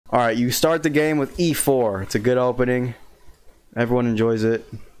Alright, you start the game with e4. It's a good opening. Everyone enjoys it.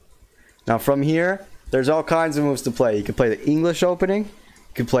 Now from here, there's all kinds of moves to play. You can play the English opening.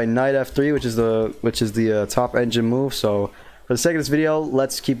 You can play knight f3, which is the top engine move. So for the sake of this video,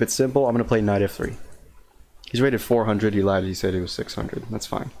 let's keep it simple. I'm going to play knight f3. He's rated 400. He lied. He said he was 600. That's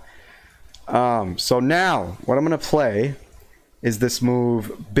fine. So now, what I'm going to play is this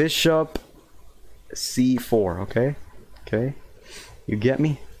move, bishop c4, okay? Okay? You get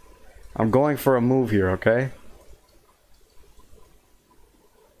me? I'm going for a move here, okay?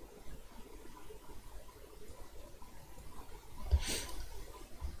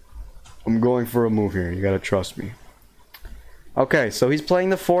 I'm going for a move here. You gotta trust me. Okay, so he's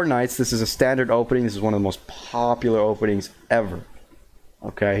playing the 4 knights. This is a standard opening. This is one of the most popular openings ever.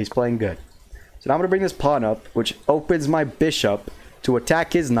 Okay, he's playing good. So now I'm gonna bring this pawn up, which opens my bishop to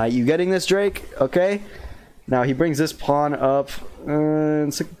attack his knight. You getting this, Drake? Okay. Now he brings this pawn up.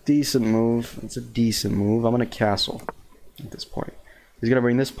 It's a decent move. It's a decent move. I'm gonna castle at this point. He's gonna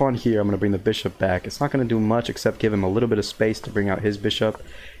bring this pawn here. I'm gonna bring the bishop back. It's not gonna do much except give him a little bit of space to bring out his bishop.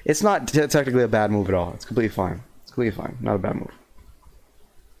 It's not technically a bad move at all. It's completely fine. It's completely fine. Not a bad move.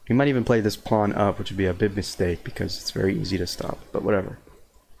 He might even play this pawn up, which would be a big mistake because it's very easy to stop. But whatever.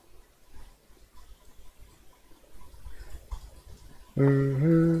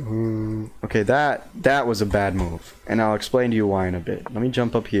 Okay, that was a bad move, and I'll explain to you why in a bit. Let me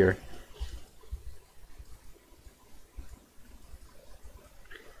jump up here.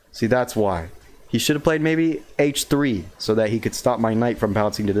 See, that's why. He should have played maybe h3 so that he could stop my knight from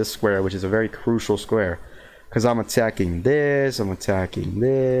bouncing to this square, which is a very crucial square. Because I'm attacking this, I'm attacking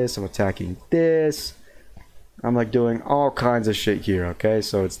this, I'm attacking this. I'm like doing all kinds of shit here, okay?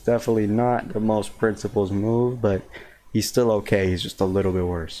 So it's definitely not the most principles move, but he's still okay. He's just a little bit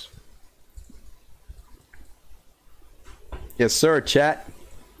worse. Yes, sir, chat.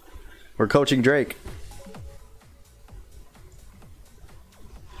 We're coaching Drake.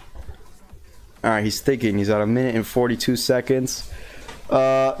 Alright, he's thinking. He's at 1 minute and 42 seconds.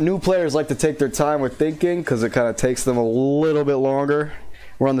 New players like to take their time with thinking because it kind of takes them a little bit longer.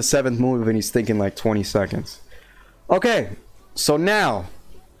 We're on the 7th move and he's thinking like 20 seconds. Okay, so now,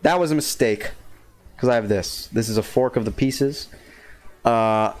 that was a mistake. Because I have this. This is a fork of the pieces.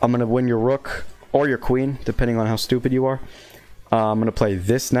 I'm going to win your rook or your queen, depending on how stupid you are. I'm going to play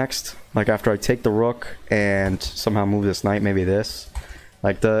this next. Like after I take the rook and somehow move this knight, maybe this.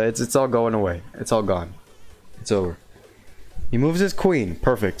 Like it's all going away. It's all gone. It's over. He moves his queen.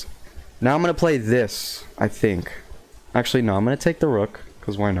 Perfect. Now I'm going to play this, I think. Actually, no. I'm going to take the rook,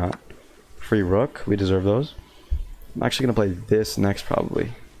 because why not? Free rook. We deserve those. I'm actually going to play this next,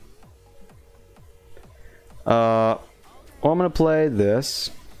 probably. Or I'm going to play this.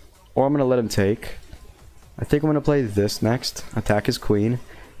 Or I'm going to let him take. I think I'm going to play this next. Attack his queen.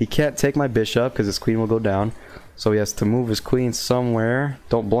 He can't take my bishop because his queen will go down. So he has to move his queen somewhere.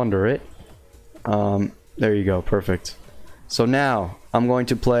 Don't blunder it. There you go. Perfect. So now I'm going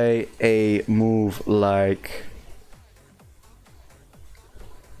to play a move like...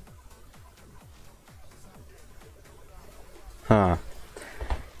 Let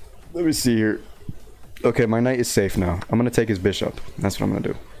me see here. Okay, my knight is safe now. I'm going to take his bishop. That's what I'm going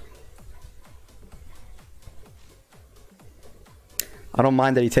to do. I don't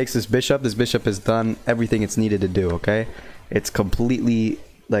mind that he takes this bishop. This bishop has done everything it's needed to do, okay? It's completely,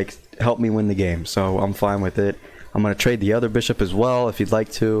 like, helped me win the game. So I'm fine with it. I'm going to trade the other bishop as well if you'd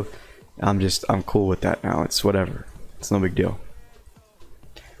like to. I'm cool with that now. It's whatever. It's no big deal.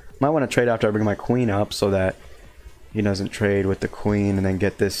 Might want to trade after I bring my queen up so that he doesn't trade with the queen and then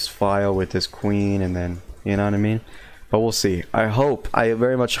get this file with his queen and then, you know what I mean? But we'll see. I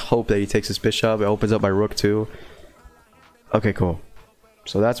very much hope that he takes his bishop. It opens up my rook too. Okay, cool.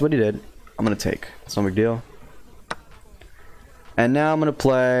 So that's what he did. I'm going to take. It's no big deal. And now I'm going to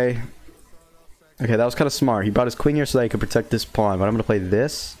play... Okay, that was kind of smart. He brought his queen here so that he could protect this pawn. But I'm going to play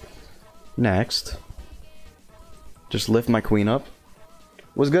this next. Just lift my queen up.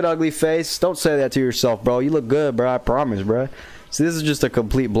 What's good, ugly face? Don't say that to yourself, bro. You look good, bro. I promise, bro. See, this is just a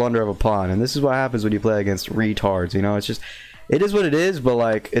complete blunder of a pawn. And this is what happens when you play against retards, you know? It's just... It is what it is, but,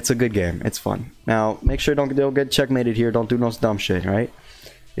 like, it's a good game. It's fun. Now, make sure you don't get checkmated here. Don't do no dumb shit, right?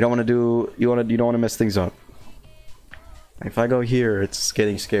 You don't want to do... You don't want to mess things up. If I go here, it's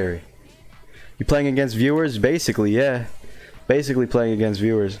getting scary. You playing against viewers? Basically, yeah. Basically playing against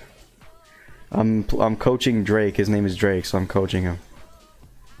viewers. I'm coaching Drake. His name is Drake, so I'm coaching him.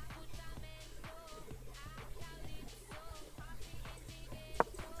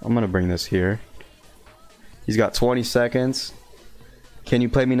 I'm gonna bring this here. He's got 20 seconds. Can you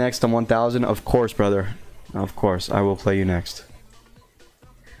play me next on 1000? Of course, brother. Of course, I will play you next.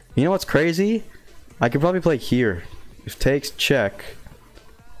 You know what's crazy? I could probably play here. If takes, check.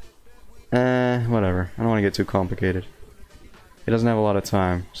 Whatever. I don't want to get too complicated. He doesn't have a lot of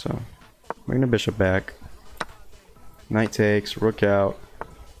time, so bring the bishop back. Knight takes, rook out.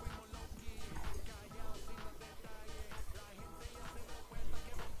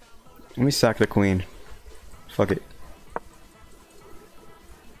 Let me sack the queen. Fuck it.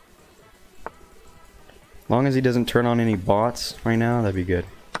 As long as he doesn't turn on any bots right now, that'd be good.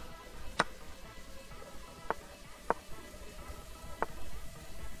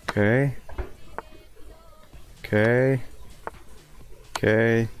 Okay. Okay.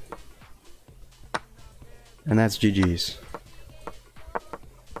 Okay. And that's GG's.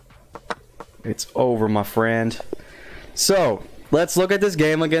 It's over, my friend. So, let's look at this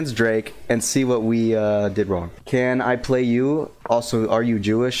game against Drake and see what we did wrong. Can I play you? Also, are you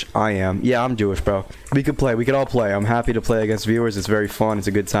Jewish? I am. Yeah, I'm Jewish, bro. We could play. We could all play. I'm happy to play against viewers. It's very fun. It's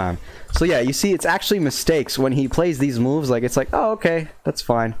a good time. So yeah, you see, it's actually mistakes when he plays these moves. Like, it's like, oh, okay, that's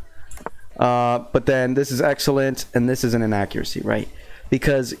fine. But then this is excellent, and this is an inaccuracy, right?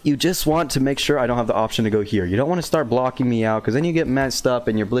 Because you just want to make sure I don't have the option to go here. You don't want to start blocking me out, because then you get messed up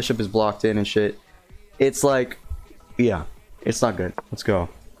and your bishop is blocked in and shit. It's like, yeah, it's not good. Let's go.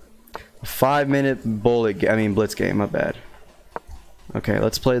 5-minute blitz game, my bad. Okay,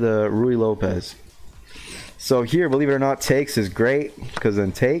 let's play the Rui Lopez. So here, believe it or not, takes is great, because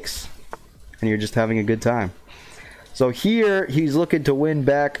then takes, and you're just having a good time. So here, he's looking to win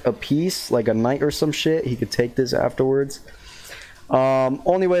back a piece, like a knight or some shit. He could take this afterwards.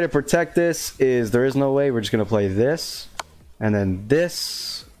 Only way to protect this is there is no way. We're just going to play this. And then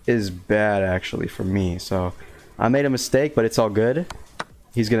this is bad, actually, for me. So I made a mistake, but it's all good.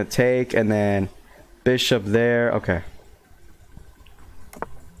 He's going to take, and then bishop there. Okay.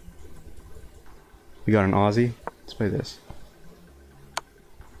 We got an Aussie. Let's play this.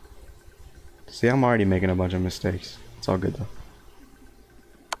 See, I'm already making a bunch of mistakes. It's all good, though.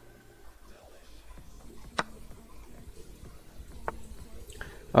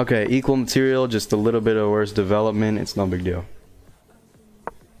 Okay, equal material, just a little bit of worse development. It's no big deal.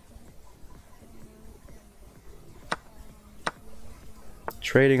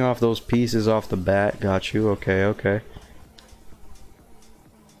 Trading off those pieces off the bat. Got you. Okay, okay.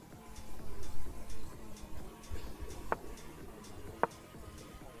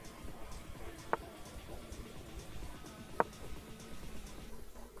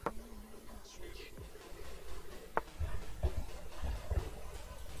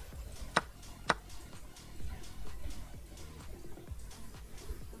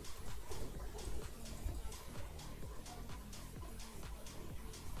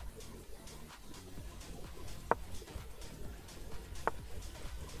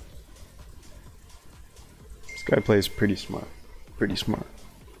 This guy plays pretty smart. Pretty smart.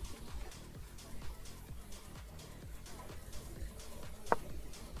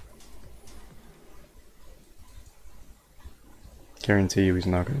 Guarantee you he's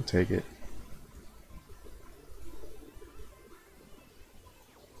not going to take it.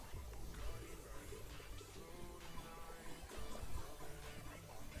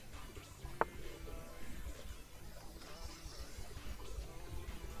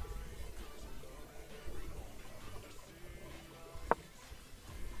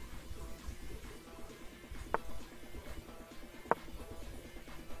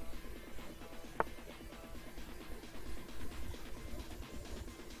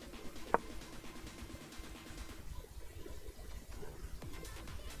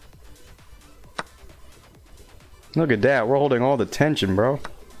 Look at that, we're holding all the tension, bro.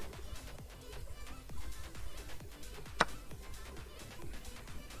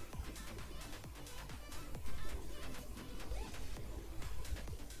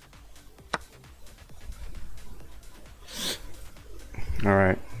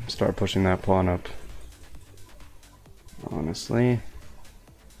 Alright, start pushing that pawn up. Honestly.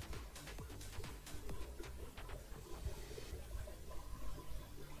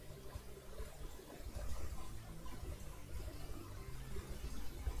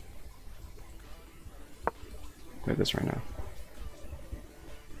 Play this right now.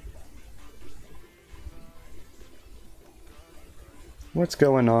 What's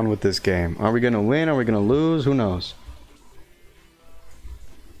going on with this game? Are we gonna win? Are we gonna lose? Who knows?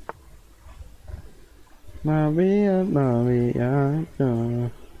 Maria, Maria,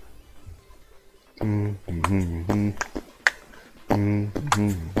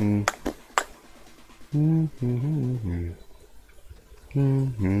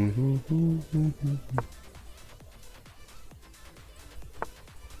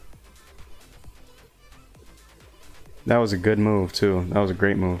 That was a good move, too. That was a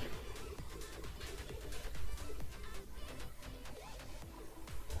great move.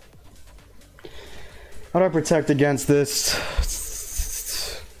 How do I protect against this?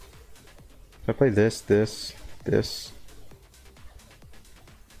 If I play this, this, this.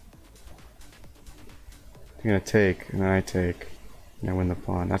 I'm gonna take, and I take, and I win the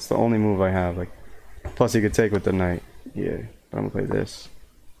pawn. That's the only move I have. Like, plus you could take with the knight. Yeah, but I'm gonna play this.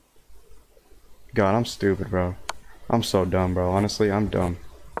 God, I'm stupid, bro. I'm so dumb, bro. Honestly, I'm dumb.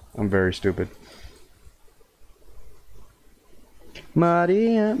 I'm very stupid.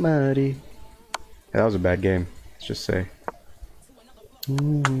 Maria, Maria. Yeah, that was a bad game. Let's just say.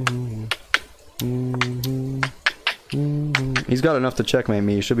 He's got enough to checkmate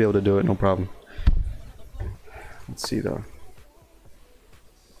me. He should be able to do it, no problem. Let's see though.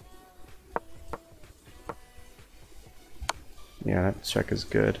 Yeah, that check is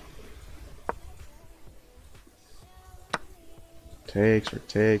good. Takes or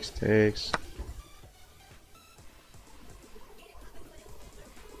takes.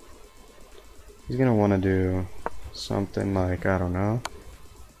 He's gonna want to do something like, I don't know.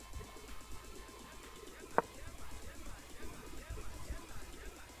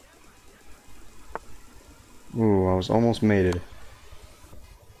 Ooh, I was almost mated.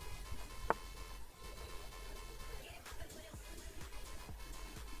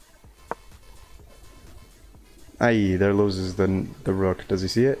 Aye, there loses the rook. Does he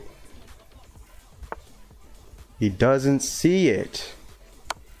see it? He doesn't see it.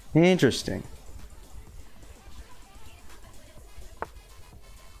 Interesting.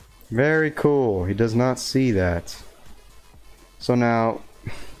 Very cool. He does not see that. So now,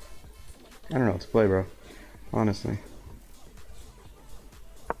 I don't know what to play, bro. Honestly.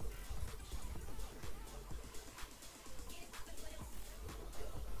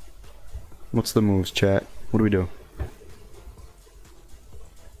 What's the moves, chat? What do we do?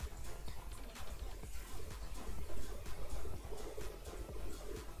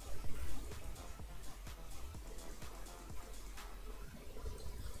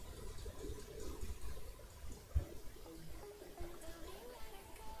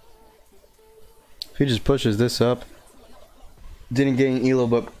 If he just pushes this up, didn't gain elo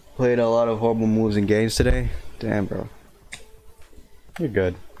but played a lot of horrible moves in games today. Damn, bro. You're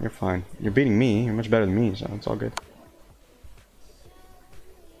good. You're fine. You're beating me. You're much better than me, so it's all good.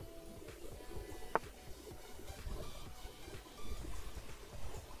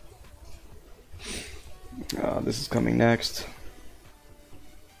 This is coming next.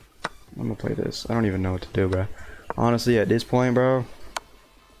 I'm gonna play this. I don't even know what to do, bro. Honestly, at this point, bro,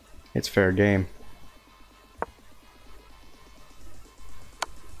 it's fair game.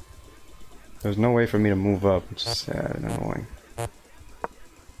 There's no way for me to move up, which is sad and annoying.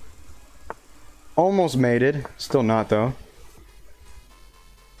 Almost mated. Still not, though.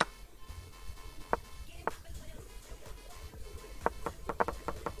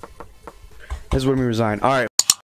 This is when we resign. Alright.